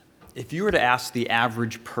If you were to ask the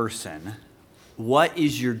average person, what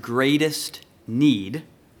is your greatest need?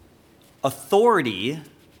 Authority,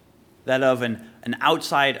 that of an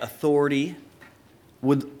outside authority,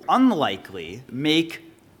 would unlikely make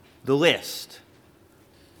the list.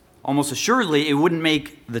 Almost assuredly, it wouldn't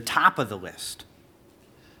make the top of the list.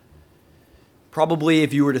 Probably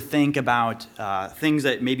if you were to think about things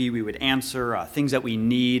that maybe we would answer, things that we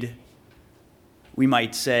need, we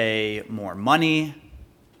might say more money,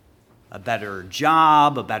 a better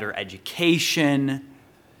job, a better education,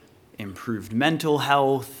 improved mental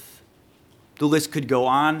health. The list could go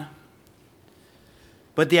on.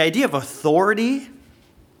 But the idea of authority,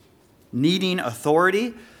 needing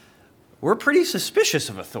authority, we're pretty suspicious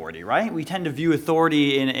of authority, right? We tend to view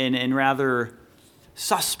authority in rather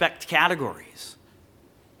suspect categories.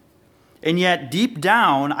 And yet, deep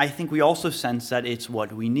down, I think we also sense that it's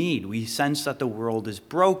what we need. We sense that the world is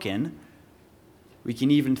broken. We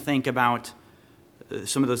can even think about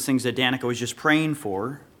some of those things that Danica was just praying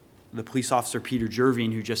for, the police officer Peter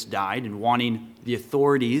Jervine who just died, and wanting the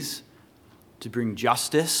authorities to bring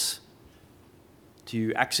justice,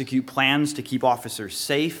 to execute plans to keep officers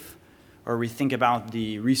safe. Or we think about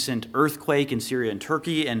the recent earthquake in Syria and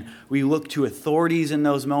Turkey, and we look to authorities in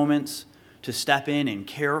those moments to step in and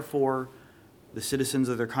care for the citizens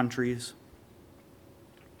of their countries.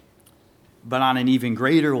 But on an even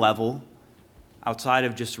greater level, outside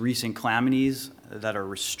of just recent calamities that are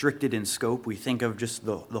restricted in scope, we think of just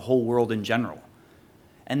the whole world in general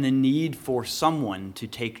and the need for someone to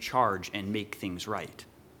take charge and make things right.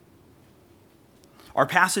 Our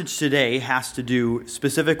passage today has to do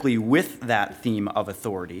specifically with that theme of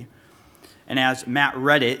authority. And as Matt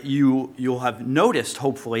read it, you'll have noticed,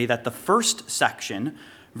 hopefully, that the first section,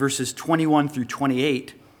 verses 21 through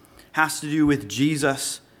 28, has to do with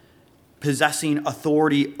Jesus possessing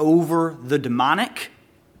authority over the demonic.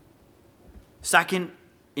 Second,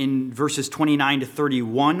 in verses 29 to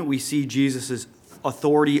 31, we see Jesus'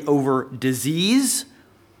 authority over disease.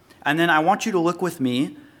 And then I want you to look with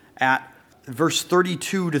me at verse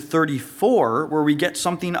 32 to 34, where we get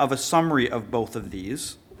something of a summary of both of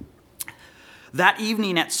these. That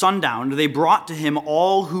evening at sundown, they brought to him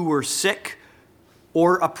all who were sick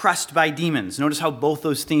or oppressed by demons. Notice how both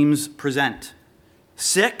those themes present.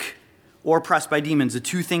 Sick or oppressed by demons, the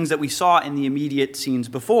two things that we saw in the immediate scenes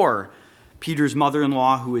before. Peter's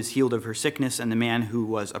mother-in-law who was healed of her sickness and the man who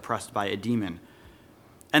was oppressed by a demon.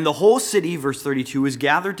 And the whole city, verse 32, was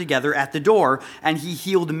gathered together at the door, and he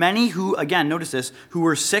healed many who, again, notice this, who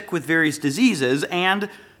were sick with various diseases and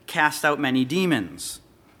cast out many demons.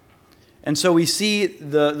 And so we see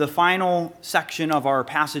the final section of our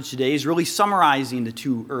passage today is really summarizing the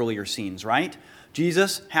two earlier scenes, right?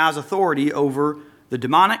 Jesus has authority over the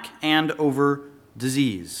demonic and over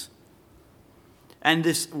disease. And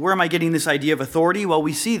where am I getting this idea of authority? Well,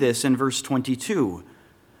 we see this in verse 22.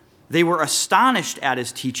 They were astonished at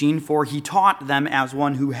his teaching, for he taught them as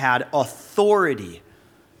one who had authority.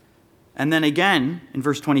 And then again, in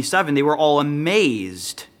verse 27, they were all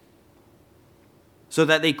amazed, so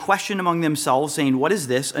that they questioned among themselves, saying, "What is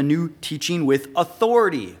this? A new teaching with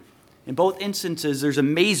authority?" In both instances, there's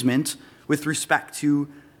amazement with respect to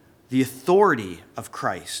the authority of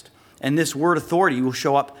Christ. And this word authority will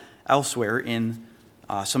show up elsewhere in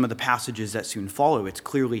some of the passages that soon follow. It's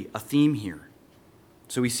clearly a theme here.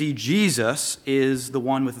 So we see Jesus is the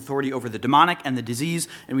one with authority over the demonic and the disease,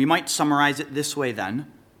 and we might summarize it this way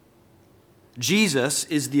then. Jesus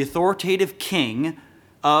is the authoritative king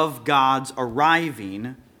of God's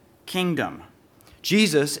arriving kingdom.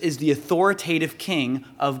 Jesus is the authoritative king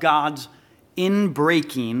of God's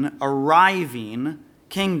inbreaking, arriving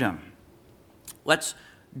kingdom. Let's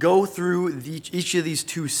go through each of these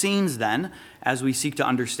two scenes then as we seek to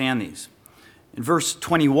understand these. In verse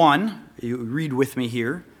 21, you read with me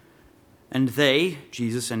here, and they,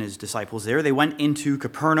 Jesus and his disciples there, they went into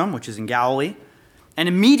Capernaum, which is in Galilee, and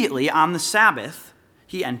immediately on the Sabbath,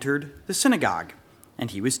 he entered the synagogue,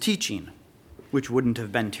 and he was teaching, which wouldn't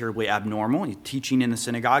have been terribly abnormal. He's teaching in the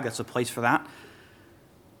synagogue, that's a place for that.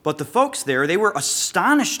 But the folks there, they were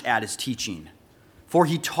astonished at his teaching, for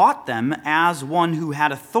he taught them as one who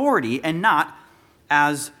had authority and not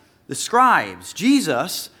as the scribes.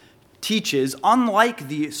 Jesus teaches, unlike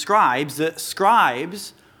the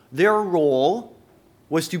scribes, their role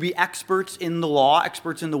was to be experts in the law,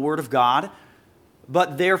 experts in the Word of God,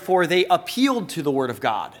 but therefore they appealed to the Word of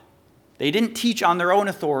God. They didn't teach on their own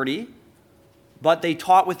authority, but they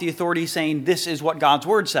taught with the authority saying, this is what God's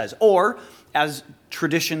Word says. Or, as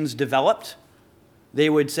traditions developed, they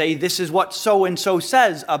would say, this is what so-and-so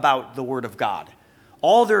says about the Word of God.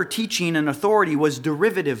 All their teaching and authority was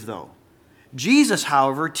derivative, though. Jesus,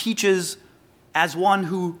 however, teaches as one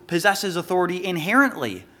who possesses authority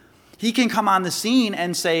inherently. He can come on the scene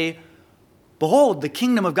and say, "Behold, the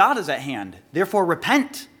kingdom of God is at hand. Therefore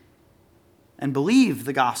repent and believe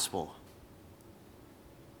the gospel."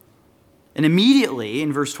 And immediately,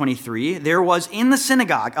 in verse 23, there was in the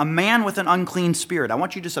synagogue a man with an unclean spirit. I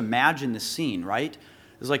want you to just imagine this scene, right?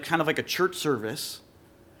 It's like kind of like a church service.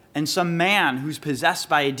 And some man who's possessed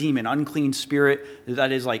by a demon, unclean spirit,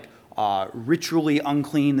 that is like ritually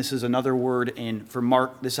unclean. This is another word for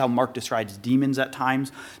Mark. This is how Mark describes demons at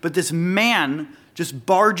times. But this man just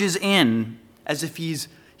barges in as if he's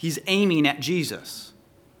aiming at Jesus.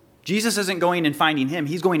 Jesus isn't going and finding him.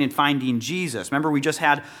 He's going and finding Jesus. Remember, we just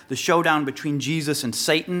had the showdown between Jesus and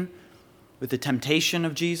Satan with the temptation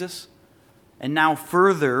of Jesus. And now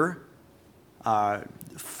further,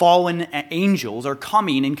 fallen angels are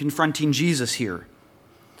coming and confronting Jesus here.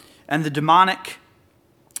 And the demonic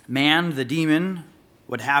man, the demon,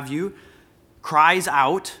 what have you, cries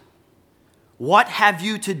out, "What have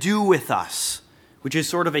you to do with us?" Which is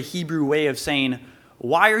sort of a Hebrew way of saying,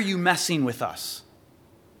 "Why are you messing with us?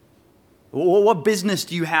 What business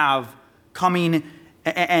do you have coming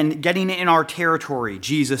and getting in our territory,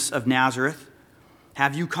 Jesus of Nazareth?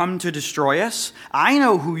 Have you come to destroy us? I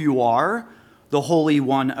know who you are, the Holy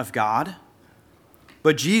One of God."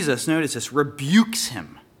 But Jesus, notice this, rebukes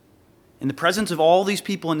him. In the presence of all these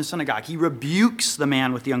people in the synagogue, he rebukes the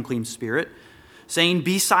man with the unclean spirit, saying,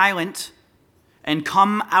 "Be silent and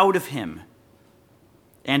come out of him."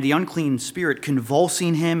 And the unclean spirit,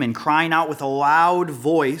 convulsing him and crying out with a loud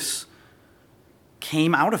voice,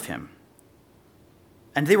 came out of him.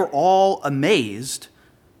 And they were all amazed,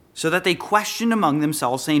 so that they questioned among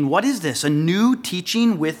themselves, saying, "What is this? A new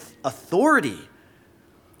teaching with authority?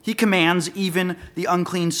 He commands even the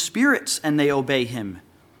unclean spirits, and they obey him."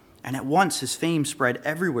 And at once his fame spread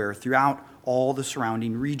everywhere throughout all the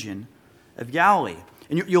surrounding region of Galilee.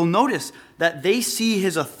 And you'll notice that they see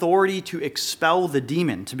his authority to expel the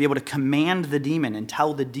demon, to be able to command the demon and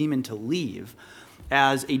tell the demon to leave,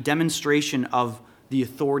 as a demonstration of the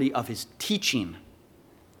authority of his teaching.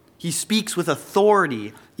 He speaks with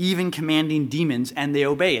authority, even commanding demons, and they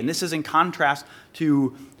obey. And this is in contrast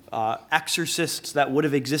to exorcists that would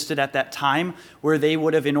have existed at that time, where they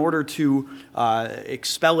would have, in order to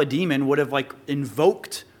expel a demon, would have like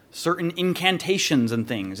invoked certain incantations and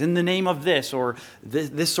things in the name of this, or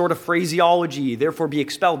this sort of phraseology, therefore be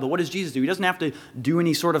expelled. But what does Jesus do? He doesn't have to do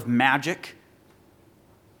any sort of magic.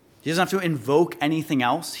 He doesn't have to invoke anything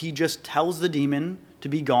else. He just tells the demon to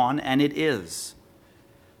be gone, and it is.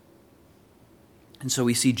 And so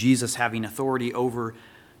we see Jesus having authority over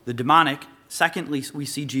the demonic. Secondly, we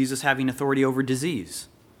see Jesus having authority over disease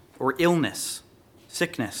or illness,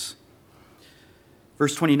 sickness.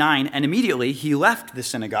 Verse 29, and immediately he left the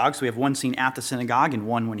synagogue. So we have one scene at the synagogue and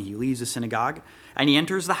one when he leaves the synagogue. And he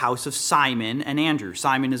enters the house of Simon and Andrew.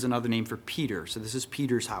 Simon is another name for Peter. So this is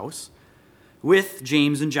Peter's house, with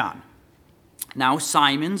James and John. Now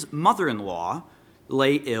Simon's mother-in-law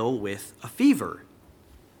lay ill with a fever,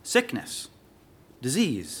 sickness,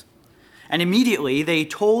 disease. And immediately they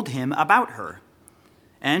told him about her.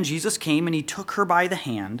 And Jesus came and he took her by the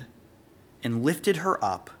hand and lifted her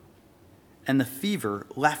up, and the fever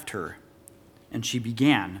left her, and she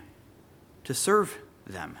began to serve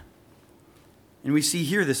them. And we see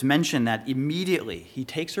here this mention that immediately he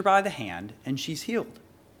takes her by the hand and she's healed.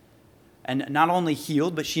 And not only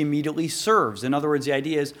healed, but she immediately serves. In other words, the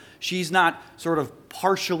idea is she's not sort of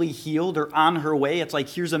partially healed or on her way. It's like,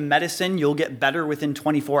 here's a medicine, you'll get better within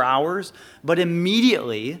 24 hours. But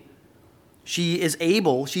immediately, she's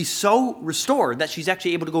so restored that she's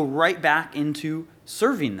actually able to go right back into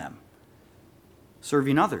serving them,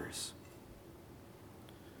 serving others.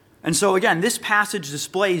 And so again, this passage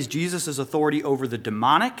displays Jesus' authority over the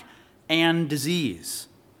demonic and disease,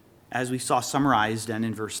 as we saw summarized then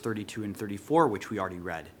in verse 32 and 34, which we already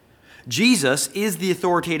read. Jesus is the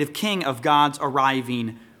authoritative king of God's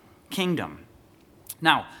arriving kingdom.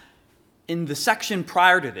 Now, in the section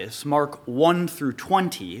prior to this, Mark 1 through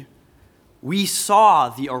 20, we saw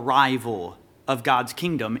the arrival of God's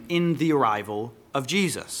kingdom in the arrival of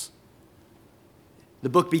Jesus. The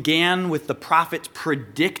book began with the prophets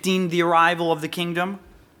predicting the arrival of the kingdom,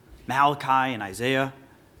 Malachi and Isaiah.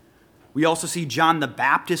 We also see John the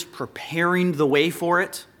Baptist preparing the way for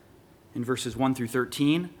it in verses 1 through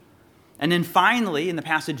 13. And then finally, in the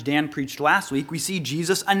passage Dan preached last week, we see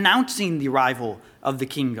Jesus announcing the arrival of the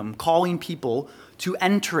kingdom, calling people to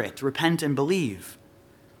enter it, repent and believe.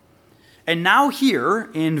 And now here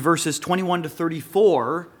in verses 21 to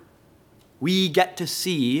 34, we get to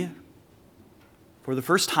see for the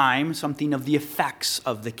first time something of the effects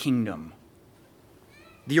of the kingdom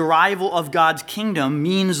The arrival of God's kingdom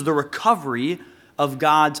means the recovery of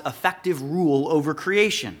God's effective rule over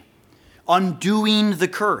creation, undoing the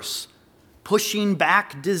curse, pushing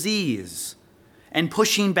back disease, and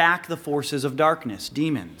pushing back the forces of darkness,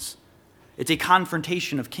 demons. It's a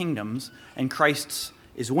confrontation of kingdoms, and Christ's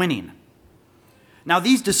is winning. Now,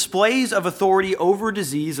 these displays of authority over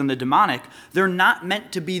disease and the demonic, they're not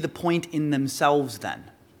meant to be the point in themselves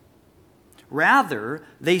then. Rather,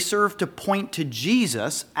 they serve to point to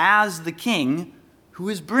Jesus as the king who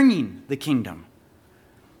is bringing the kingdom.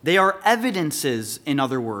 They are evidences, in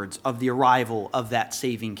other words, of the arrival of that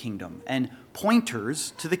saving kingdom and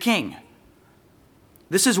pointers to the king.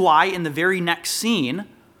 This is why in the very next scene,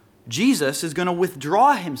 Jesus is going to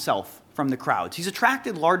withdraw himself from the crowds. He's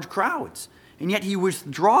attracted large crowds, and yet he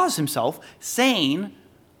withdraws himself, saying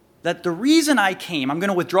that the reason I came, I'm going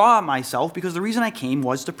to withdraw myself because the reason I came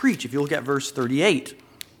was to preach. If you look at verse 38,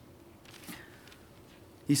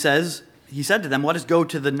 he said to them, let us go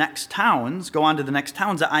to the next towns, go on to the next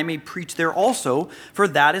towns, that I may preach there also, for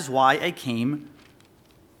that is why I came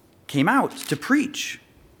out to preach.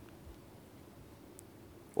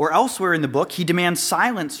 Or elsewhere in the book, he demands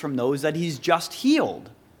silence from those that he's just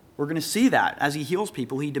healed. We're going to see that. As he heals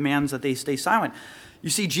people, he demands that they stay silent. You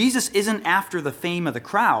see, Jesus isn't after the fame of the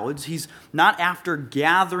crowds. He's not after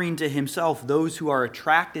gathering to himself those who are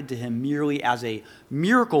attracted to him merely as a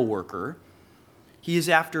miracle worker. He is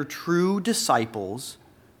after true disciples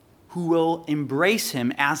who will embrace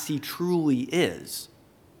him as he truly is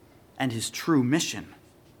and his true mission.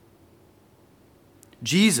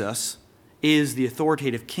 Jesus is the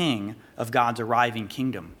authoritative king of God's arriving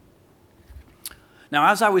kingdom.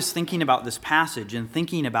 Now, as I was thinking about this passage and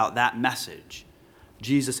thinking about that message,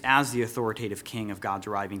 Jesus as the authoritative king of God's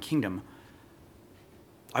arriving kingdom,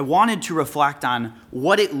 I wanted to reflect on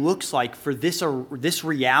what it looks like for this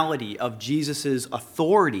reality of Jesus'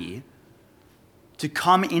 authority to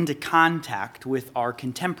come into contact with our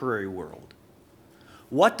contemporary world.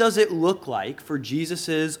 What does it look like for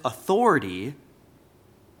Jesus' authority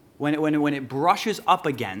when it brushes up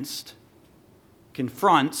against,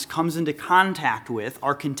 confronts, comes into contact with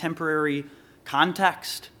our contemporary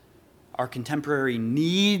context, our contemporary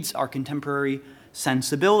needs, our contemporary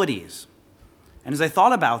sensibilities? And as I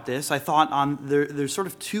thought about this, I thought there's sort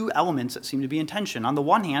of two elements that seem to be in tension. On the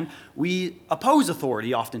one hand, we oppose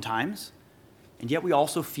authority oftentimes, and yet we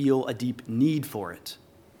also feel a deep need for it.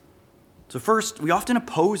 So first, we often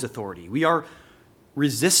oppose authority. We are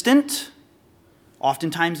resistant,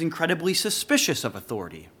 oftentimes incredibly suspicious of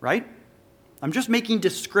authority, right? I'm just making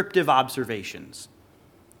descriptive observations.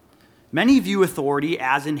 Many view authority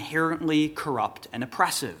as inherently corrupt and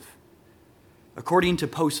oppressive. According to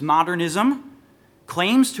postmodernism,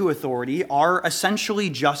 claims to authority are essentially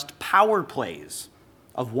just power plays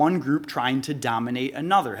of one group trying to dominate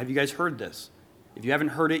another. Have you guys heard this? If you haven't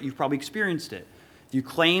heard it, you've probably experienced it. If you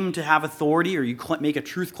claim to have authority or you make a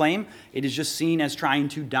truth claim, it is just seen as trying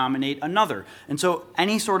to dominate another. And so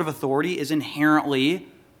any sort of authority is inherently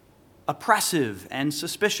oppressive and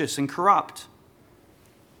suspicious and corrupt.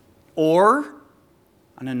 Or,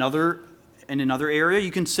 in another area,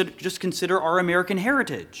 you just consider our American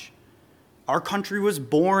heritage. Our country was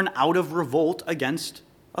born out of revolt against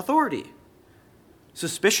authority.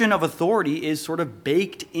 Suspicion of authority is sort of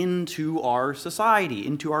baked into our society,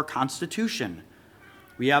 into our Constitution.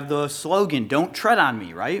 We have the slogan, "Don't tread on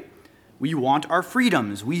me," right? We want our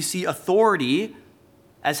freedoms. We see authority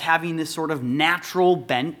as having this sort of natural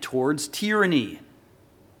bent towards tyranny.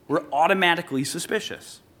 We're automatically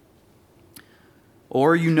suspicious.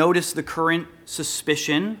 Or you notice the current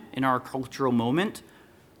suspicion in our cultural moment,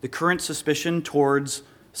 the current suspicion towards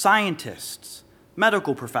scientists,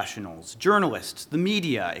 medical professionals, journalists, the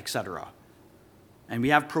media, etc. And we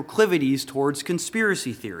have proclivities towards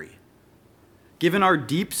conspiracy theory. Given our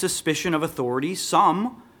deep suspicion of authority,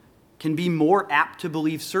 some can be more apt to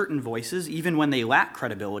believe certain voices, even when they lack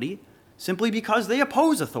credibility, simply because they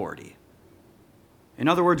oppose authority. In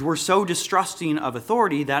other words, we're so distrusting of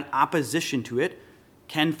authority that opposition to it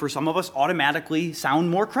can, for some of us, automatically sound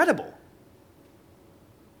more credible.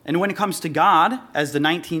 And when it comes to God, as the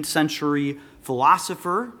 19th century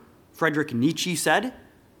philosopher Friedrich Nietzsche said,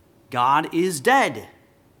 God is dead,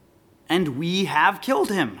 and we have killed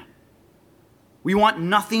him. We want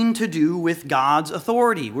nothing to do with God's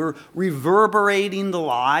authority. We're reverberating the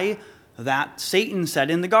lie that Satan said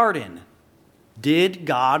in the garden. Did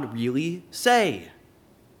God really say?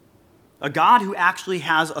 A God who actually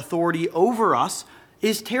has authority over us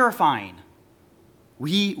is terrifying.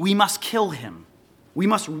 We must kill him. We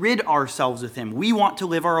must rid ourselves of him. We want to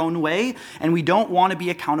live our own way, and we don't want to be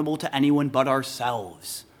accountable to anyone but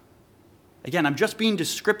ourselves. Again, I'm just being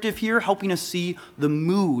descriptive here, helping us see the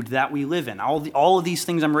mood that we live in. All of these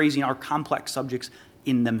things I'm raising are complex subjects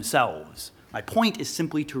in themselves. My point is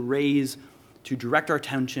simply to direct our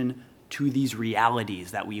attention to these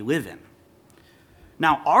realities that we live in.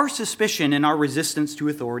 Now, our suspicion and our resistance to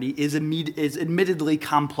authority is admittedly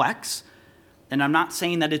complex, and I'm not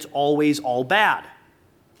saying that it's always all bad.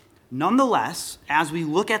 Nonetheless, as we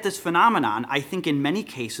look at this phenomenon, I think in many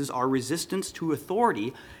cases our resistance to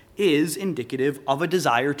authority is indicative of a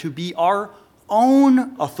desire to be our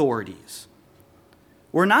own authorities.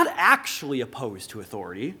 We're not actually opposed to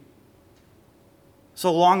authority,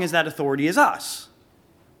 so long as that authority is us.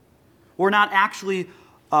 We're not actually,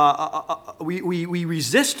 we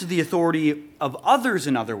resist the authority of others,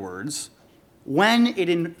 in other words, when it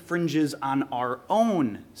infringes on our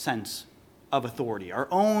own sense of authority, our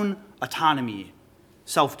own autonomy,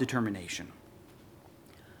 self-determination.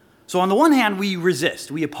 So on the one hand, we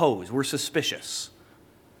resist, we oppose, we're suspicious.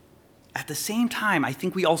 At the same time, I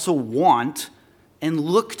think we also want and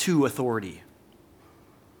look to authority.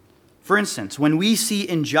 For instance, when we see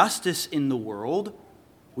injustice in the world,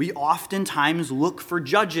 we oftentimes look for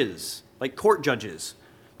judges, like court judges,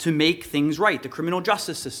 to make things right, the criminal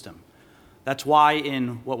justice system. That's why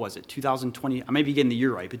in, 2020, I may be getting the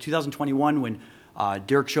year right, but 2021, when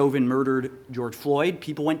Derek Chauvin murdered George Floyd,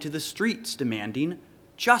 people went to the streets demanding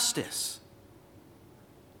justice.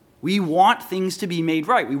 We want things to be made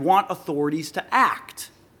right. We want authorities to act.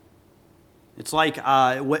 It's like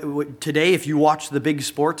today, if you watch the big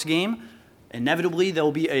sports game, inevitably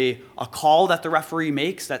there'll be a call that the referee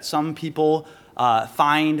makes that some people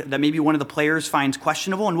find, that maybe one of the players finds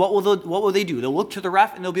questionable, and what will they do? They'll look to the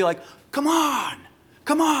ref and they'll be like, come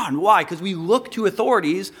on. Why? Because we look to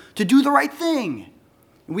authorities to do the right thing.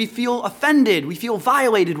 We feel offended. We feel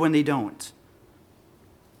violated when they don't.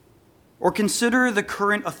 Or consider the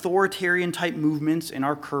current authoritarian type movements in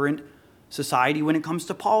our current society when it comes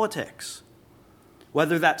to politics.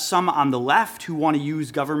 Whether that's some on the left who want to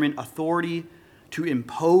use government authority to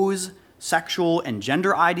impose sexual and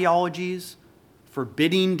gender ideologies,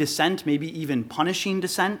 forbidding dissent, maybe even punishing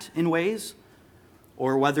dissent in ways,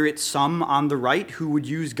 or whether it's some on the right who would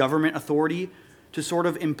use government authority to sort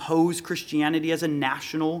of impose Christianity as a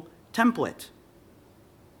national template.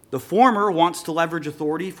 The former wants to leverage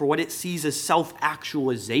authority for what it sees as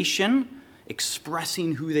self-actualization,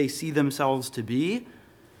 expressing who they see themselves to be.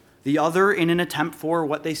 The other in an attempt for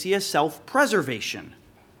what they see as self-preservation.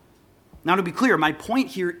 Now, to be clear, my point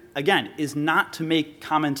here, again, is not to make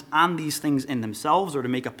comments on these things in themselves or to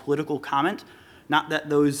make a political comment. Not that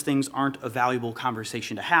those things aren't a valuable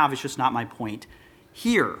conversation to have. It's just not my point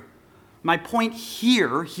here. My point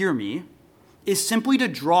here, hear me, is simply to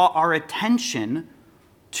draw our attention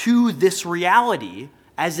to this reality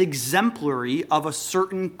as exemplary of a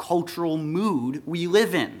certain cultural mood we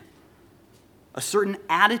live in, a certain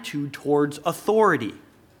attitude towards authority.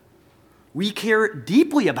 We care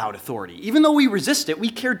deeply about authority. Even though we resist it, we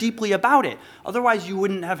care deeply about it. Otherwise, you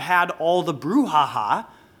wouldn't have had all the brouhaha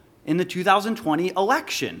in the 2020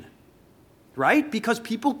 election, right? Because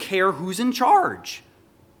people care who's in charge.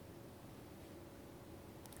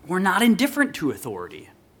 We're not indifferent to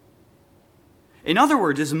authority. In other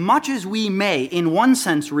words, as much as we may, in one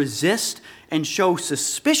sense, resist and show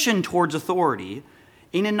suspicion towards authority,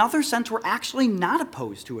 in another sense, we're actually not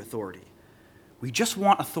opposed to authority. We just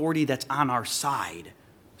want authority that's on our side,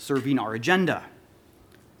 serving our agenda.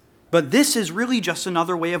 But this is really just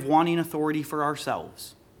another way of wanting authority for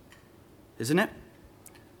ourselves, isn't it?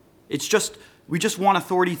 We just want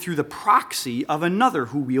authority through the proxy of another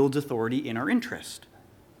who wields authority in our interest.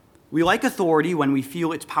 We like authority when we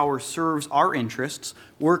feel its power serves our interests,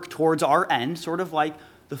 work towards our end, sort of like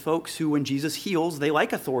the folks who, when Jesus heals, they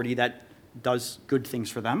like authority that does good things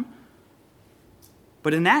for them.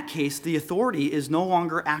 But in that case, the authority is no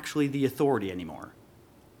longer actually the authority anymore.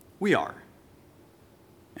 We are.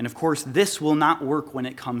 And of course, this will not work when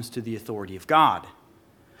it comes to the authority of God.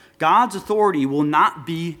 God's authority will not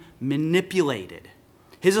be manipulated.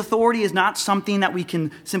 His authority is not something that we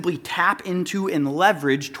can simply tap into and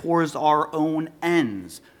leverage towards our own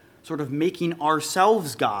ends, sort of making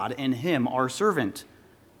ourselves God and him our servant,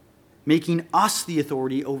 making us the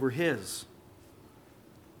authority over his.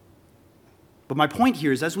 But my point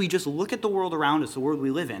here is, as we just look at the world around us, the world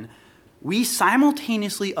we live in, we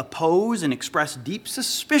simultaneously oppose and express deep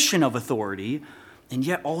suspicion of authority, and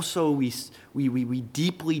yet also we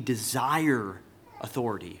deeply desire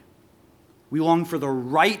authority. We long for the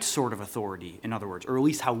right sort of authority, in other words, or at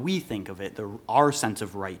least how we think of it, our sense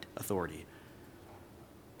of right authority.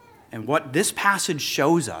 And what this passage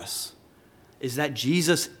shows us is that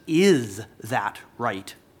Jesus is that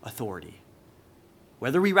right authority.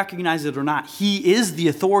 Whether we recognize it or not, he is the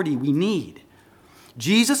authority we need.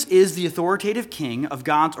 Jesus is the authoritative king of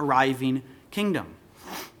God's arriving kingdom.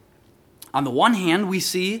 On the one hand, we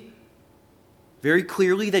see very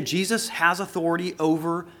clearly that Jesus has authority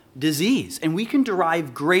over disease, and we can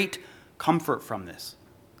derive great comfort from this.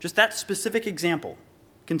 Just that specific example,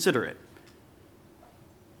 consider it.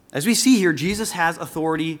 As we see here, Jesus has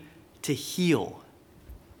authority to heal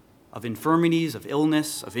of infirmities, of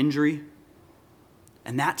illness, of injury,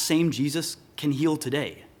 and that same Jesus can heal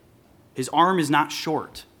today. His arm is not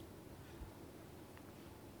short.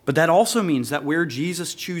 But that also means that where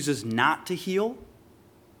Jesus chooses not to heal,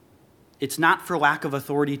 it's not for lack of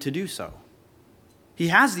authority to do so. He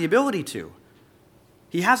has the ability to.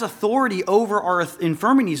 He has authority over our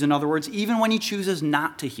infirmities, in other words, even when he chooses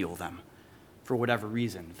not to heal them for whatever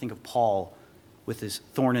reason. Think of Paul with his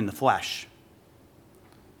thorn in the flesh.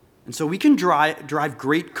 And so we can derive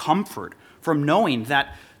great comfort from knowing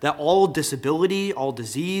that all disability, all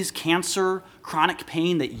disease, cancer, chronic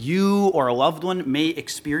pain that you or a loved one may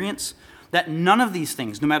experience, that none of these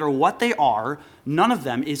things, no matter what they are, none of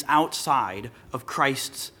them is outside of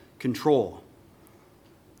Christ's control.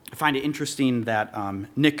 I find it interesting that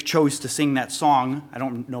Nick chose to sing that song. I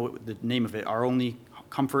don't know the name of it, Our Only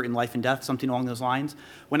Comfort in Life and Death, something along those lines.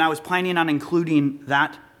 When I was planning on including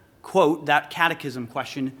that quote, that catechism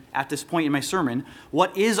question at this point in my sermon,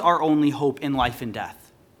 what is our only hope in life and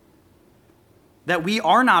death? That we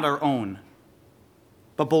are not our own,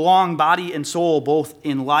 but belong body and soul both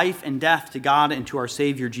in life and death to God and to our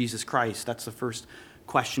Savior, Jesus Christ. That's the first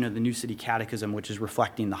question of the New City Catechism, which is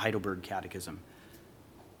reflecting the Heidelberg Catechism.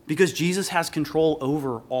 Because Jesus has control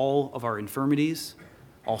over all of our infirmities,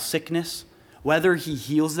 all sickness, whether he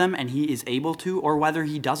heals them and he is able to, or whether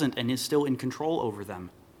he doesn't and is still in control over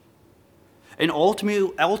them. And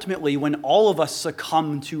ultimately, when all of us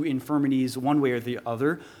succumb to infirmities one way or the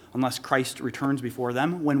other, unless Christ returns before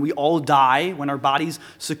them, when we all die, when our bodies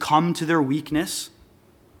succumb to their weakness,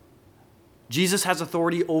 Jesus has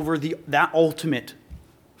authority over that ultimate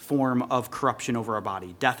form of corruption over our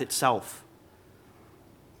body, death itself.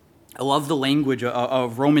 I love the language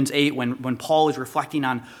of Romans 8 when Paul is reflecting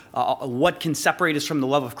on what can separate us from the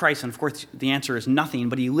love of Christ. And of course, the answer is nothing,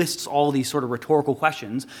 but he lists all these sort of rhetorical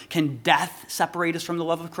questions. Can death separate us from the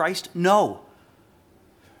love of Christ? No.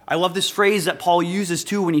 I love this phrase that Paul uses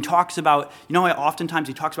too when he talks about, oftentimes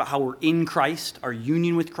he talks about how we're in Christ, our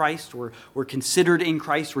union with Christ, we're considered in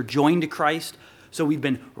Christ, we're joined to Christ. So we've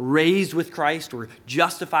been raised with Christ, we're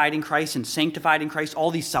justified in Christ and sanctified in Christ, all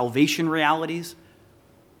these salvation realities.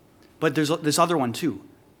 But there's this other one too.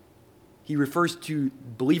 He refers to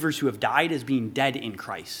believers who have died as being dead in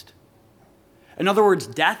Christ. In other words,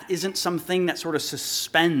 death isn't something that sort of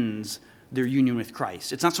suspends their union with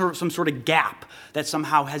Christ. It's not some sort of gap that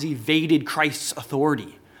somehow has evaded Christ's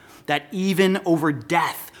authority. That even over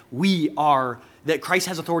death, that Christ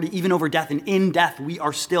has authority even over death, and in death we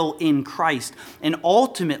are still in Christ. And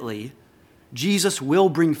ultimately, Jesus will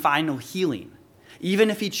bring final healing. Even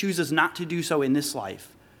if he chooses not to do so in this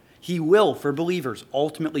life, he will, for believers,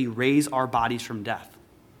 ultimately raise our bodies from death.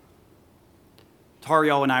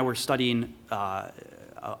 Tariel and I were studying a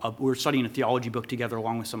theology book together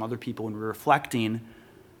along with some other people, and we were reflecting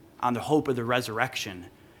on the hope of the resurrection.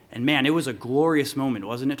 And man, it was a glorious moment,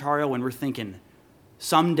 wasn't it, Tariel, when we're thinking,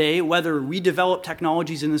 someday, whether we develop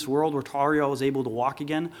technologies in this world where Tariel is able to walk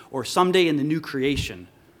again, or someday in the new creation,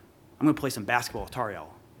 I'm going to play some basketball with Tariel.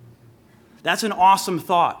 That's an awesome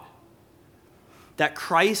thought. That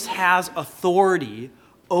Christ has authority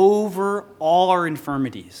over all our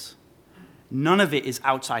infirmities. None of it is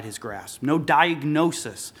outside his grasp. No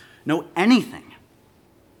diagnosis, no anything.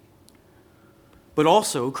 But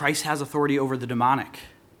also, Christ has authority over the demonic.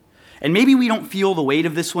 And maybe we don't feel the weight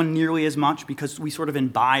of this one nearly as much because we sort of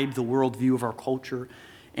imbibe the worldview of our culture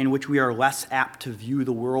in which we are less apt to view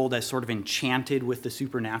the world as sort of enchanted with the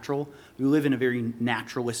supernatural. We live in a very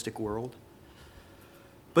naturalistic world.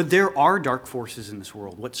 But there are dark forces in this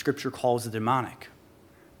world, what Scripture calls the demonic.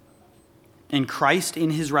 And Christ,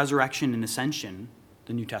 in his resurrection and ascension,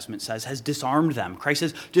 the New Testament says, has disarmed them. Christ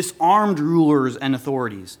has disarmed rulers and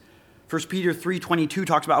authorities. 1 Peter 3:22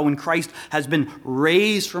 talks about when Christ has been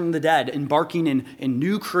raised from the dead, embarking in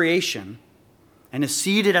new creation, and is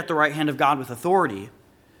seated at the right hand of God with authority,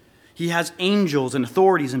 he has angels and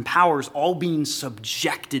authorities and powers all being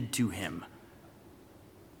subjected to him.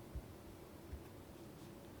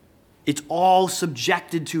 It's all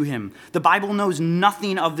subjected to him. The Bible knows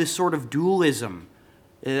nothing of this sort of dualism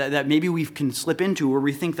that maybe we can slip into, where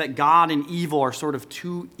we think that God and evil are sort of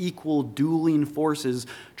two equal dueling forces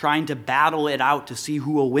trying to battle it out to see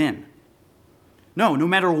who will win. No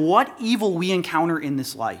matter what evil we encounter in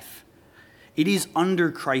this life, it is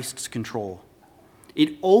under Christ's control.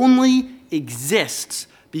 It only exists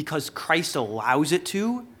because Christ allows it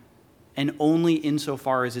to, and only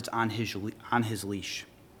insofar as it's on his leash.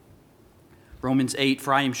 Romans 8,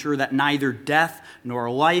 for I am sure that neither death,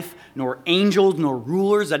 nor life, nor angels, nor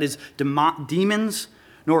rulers, that is, demons,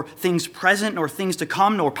 nor things present, nor things to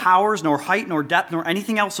come, nor powers, nor height, nor depth, nor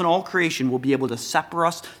anything else in all creation will be able to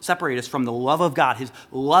separate us from the love of God, his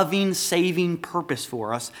loving, saving purpose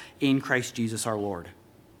for us in Christ Jesus our Lord.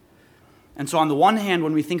 And so on the one hand,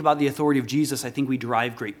 when we think about the authority of Jesus, I think we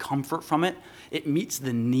derive great comfort from it. It meets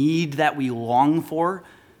the need that we long for.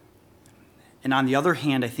 And on the other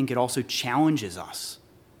hand, I think it also challenges us.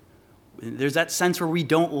 There's that sense where we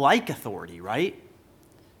don't like authority, right?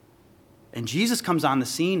 And Jesus comes on the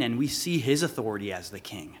scene and we see his authority as the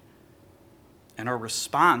king. And our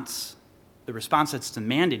response, the response that's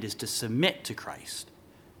demanded, is to submit to Christ.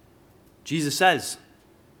 Jesus says,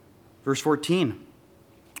 verse 15,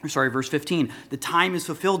 the time is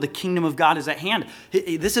fulfilled, the kingdom of God is at hand.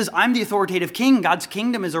 I'm the authoritative king, God's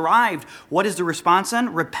kingdom has arrived. What is the response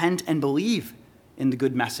then? Repent and believe in the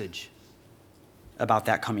good message about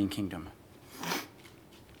that coming kingdom.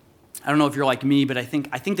 I don't know if you're like me, but I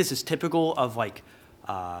think this is typical of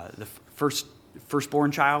the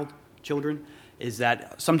firstborn children, is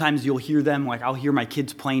that sometimes you'll hear them, like I'll hear my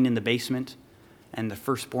kids playing in the basement, and the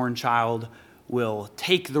firstborn child will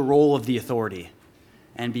take the role of the authority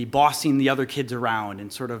and be bossing the other kids around,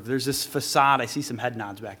 and sort of there's this facade. I see some head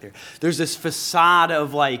nods back there. There's this facade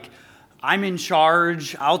of like, I'm in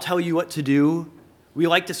charge, I'll tell you what to do. We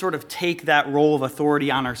like to sort of take that role of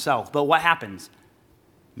authority on ourselves. But what happens?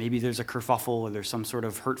 Maybe there's a kerfuffle or there's some sort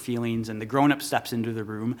of hurt feelings, and the grown-up steps into the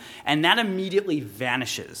room, and that immediately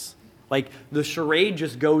vanishes. Like the charade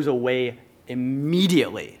just goes away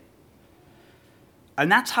immediately. And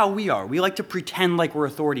that's how we are. We like to pretend like we're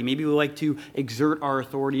authority. Maybe we like to exert our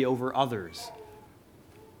authority over others.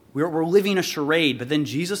 We're living a charade, but then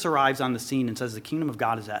Jesus arrives on the scene and says the kingdom of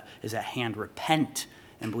God is at hand. Repent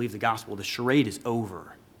and believe the gospel. The charade is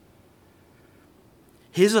over.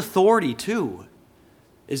 His authority, too,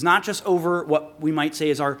 is not just over what we might say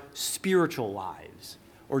is our spiritual lives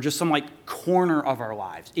or just some like corner of our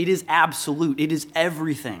lives. It is absolute. It is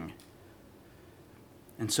everything.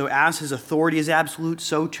 And so as his authority is absolute,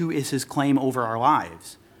 so too is his claim over our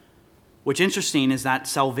lives. What's interesting is that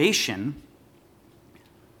salvation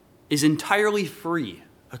is entirely free,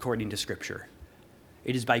 according to Scripture.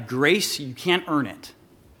 It is by grace. You can't earn it.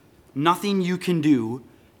 Nothing you can do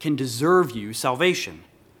can deserve you salvation.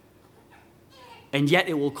 And yet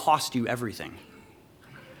it will cost you everything.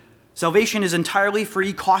 Salvation is entirely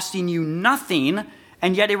free, costing you nothing,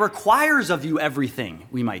 and yet it requires of you everything,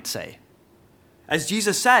 we might say. As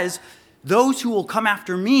Jesus says, those who will come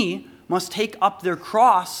after me must take up their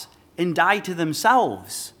cross and die to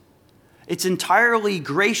themselves. It's entirely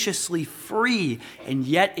graciously free, and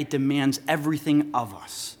yet it demands everything of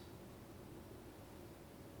us.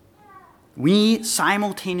 We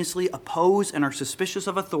simultaneously oppose and are suspicious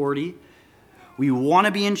of authority. We want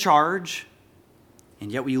to be in charge,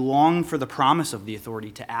 and yet we long for the promise of the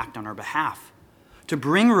authority to act on our behalf, to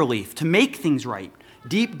bring relief, to make things right.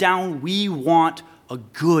 Deep down, we want a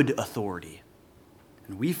good authority.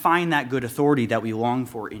 And we find that good authority that we long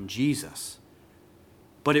for in Jesus.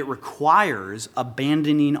 But it requires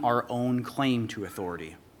abandoning our own claim to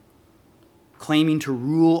authority, claiming to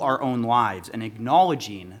rule our own lives, and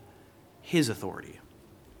acknowledging his authority.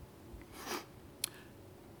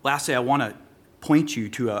 Lastly, I want to point you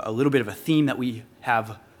to a little bit of a theme that we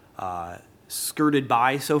have skirted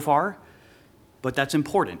by so far, but that's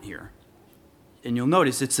important here. And you'll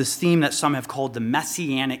notice it's this theme that some have called the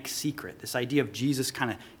messianic secret, this idea of Jesus kind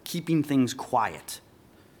of keeping things quiet.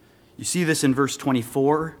 You see this in verse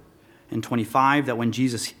 24 and 25, that when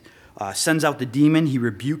Jesus sends out the demon, he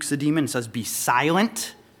rebukes the demon and says, "Be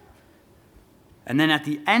silent." And then at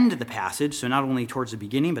the end of the passage, so not only towards the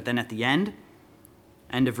beginning, but then at the end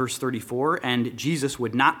of verse 34, and Jesus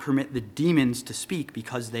would not permit the demons to speak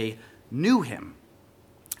because they knew him.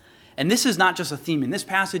 And this is not just a theme in this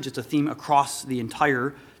passage, it's a theme across the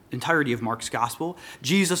entirety of Mark's gospel.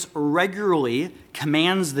 Jesus regularly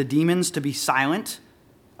commands the demons to be silent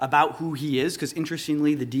about who he is, because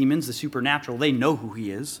interestingly, the demons, the supernatural, they know who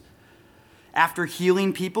he is. After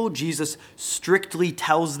healing people, Jesus strictly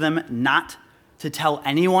tells them not to tell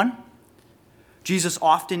anyone. Jesus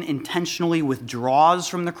often intentionally withdraws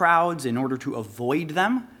from the crowds in order to avoid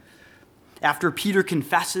them. After Peter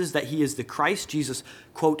confesses that he is the Christ, Jesus,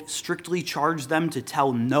 quote, strictly charged them to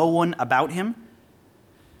tell no one about him.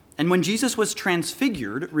 And when Jesus was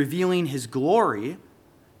transfigured, revealing his glory,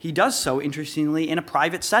 he does so, interestingly, in a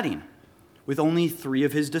private setting with only 3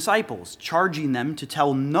 of his disciples, charging them to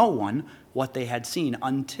tell no one what they had seen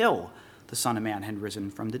until the Son of Man had risen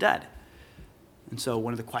from the dead. And so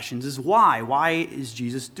one of the questions is why? Why is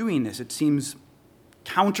Jesus doing this? It seems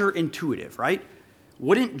counterintuitive, right?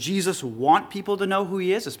 Wouldn't Jesus want people to know who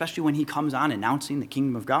he is, especially when he comes on announcing the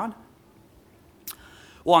kingdom of God?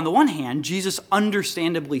 Well, on the one hand, Jesus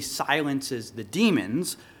understandably silences the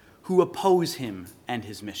demons who oppose him and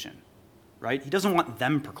his mission, right? He doesn't want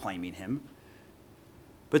them proclaiming him.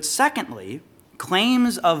 But secondly,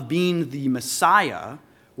 claims of being the Messiah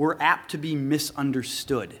were apt to be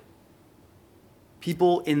misunderstood.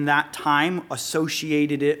 People in that time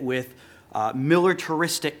associated it with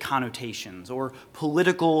militaristic connotations or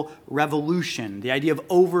political revolution, the idea of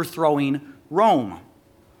overthrowing Rome.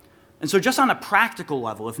 And so just on a practical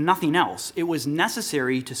level, if nothing else, it was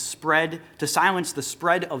necessary to silence the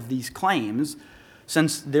spread of these claims,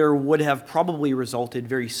 since there would have probably resulted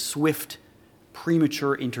very swift,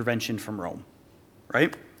 premature intervention from Rome,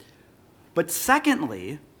 right? But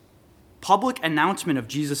secondly, public announcement of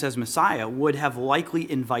Jesus as Messiah would have likely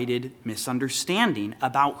invited misunderstanding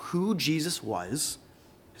about who Jesus was,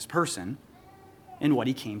 his person, and what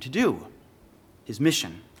he came to do, his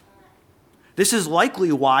mission. This is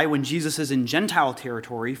likely why when Jesus is in Gentile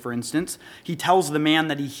territory, for instance, he tells the man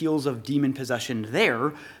that he heals of demon possession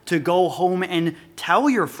there to go home and tell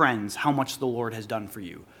your friends how much the Lord has done for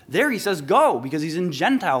you. There he says go, because he's in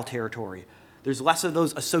Gentile territory. There's less of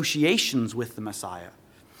those associations with the Messiah.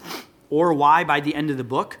 Or why, by the end of the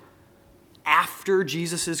book, after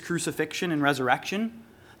Jesus' crucifixion and resurrection,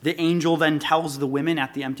 the angel then tells the women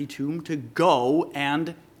at the empty tomb to go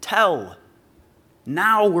and tell.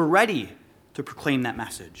 Now we're ready to proclaim that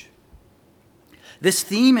message. This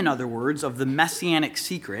theme, in other words, of the messianic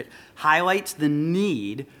secret highlights the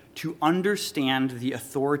need to understand the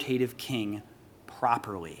authoritative king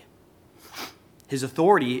properly. His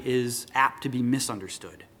authority is apt to be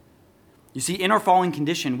misunderstood. You see, in our fallen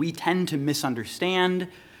condition, we tend to misunderstand,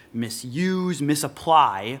 misuse,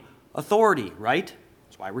 misapply authority, right?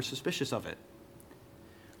 That's why we're suspicious of it.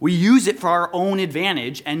 We use it for our own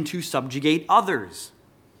advantage and to subjugate others.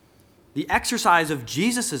 The exercise of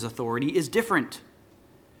Jesus' authority is different.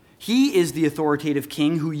 He is the authoritative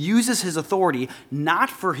king who uses his authority not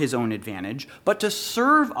for his own advantage, but to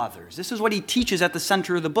serve others. This is what he teaches at the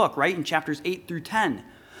center of the book, right? In chapters 8 through 10.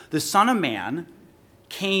 The Son of Man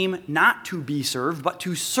came not to be served, but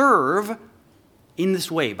to serve in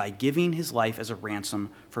this way by giving his life as a ransom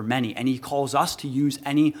for many. And he calls us to use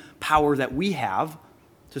any power that we have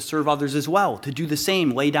to serve others as well, to do the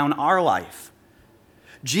same, lay down our life.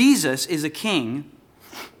 Jesus is a king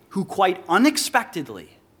who quite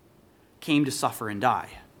unexpectedly came to suffer and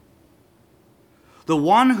die. The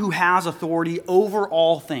one who has authority over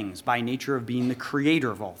all things by nature of being the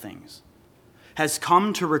creator of all things has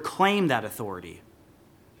come to reclaim that authority.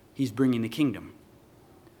 He's bringing the kingdom.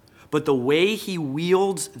 But the way he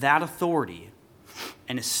wields that authority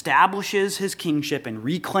and establishes his kingship and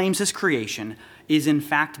reclaims his creation is in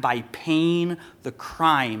fact by paying the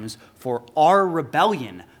crimes for our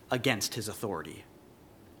rebellion against his authority.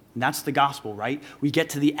 And that's the gospel, right? We get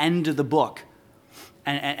to the end of the book,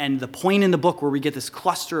 and the point in the book where we get this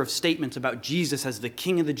cluster of statements about Jesus as the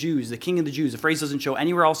King of the Jews, the King of the Jews. The phrase doesn't show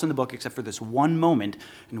anywhere else in the book except for this one moment.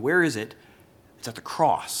 And where is it? It's at the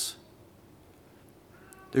cross.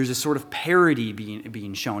 There's a sort of parody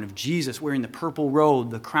being shown of Jesus wearing the purple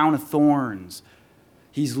robe, the crown of thorns.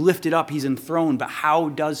 He's lifted up, he's enthroned, but how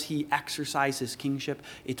does he exercise his kingship?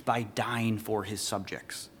 It's by dying for his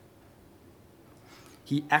subjects.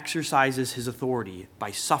 He exercises his authority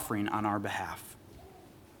by suffering on our behalf.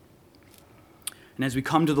 And as we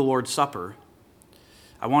come to the Lord's Supper,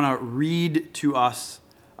 I want to read to us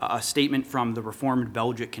a statement from the Reformed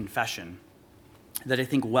Belgic Confession that I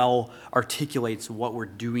think well articulates what we're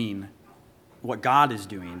doing, what God is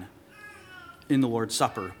doing in the Lord's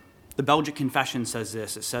Supper. The Belgic Confession says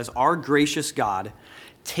this. It says, "Our gracious God,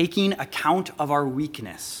 taking account of our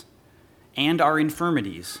weakness and our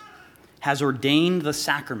infirmities, has ordained the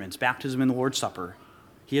sacraments, baptism and the Lord's Supper.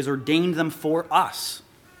 He has ordained them for us,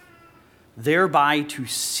 thereby to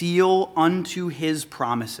seal unto his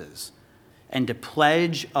promises and to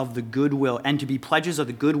pledge of the goodwill, and to be pledges of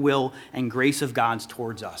the goodwill and grace of God's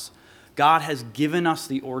towards us." God has given us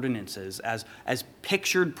the ordinances as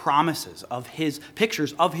pictured promises of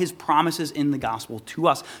pictures of his promises in the gospel to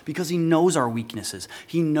us because he knows our weaknesses.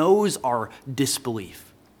 He knows our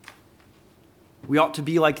disbelief. We ought to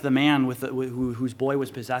be like the man whose boy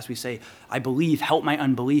was possessed. We say, "I believe, help my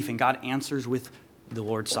unbelief." And God answers with the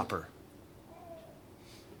Lord's Supper.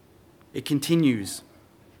 It continues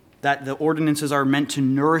that the ordinances are meant to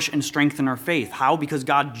nourish and strengthen our faith. How? Because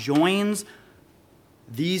God joins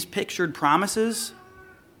these pictured promises.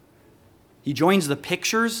 He joins the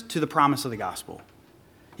pictures to the promise of the gospel.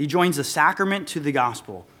 He joins the sacrament to the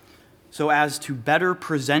gospel, so as to better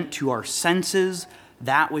present to our senses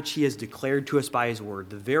that which he has declared to us by his word.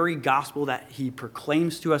 The very gospel that he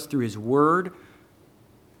proclaims to us through his word,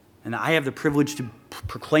 and I have the privilege to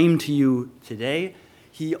proclaim to you today,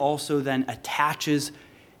 he also then attaches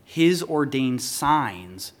his ordained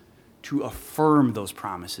signs to affirm those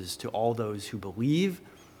promises to all those who believe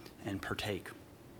and partake.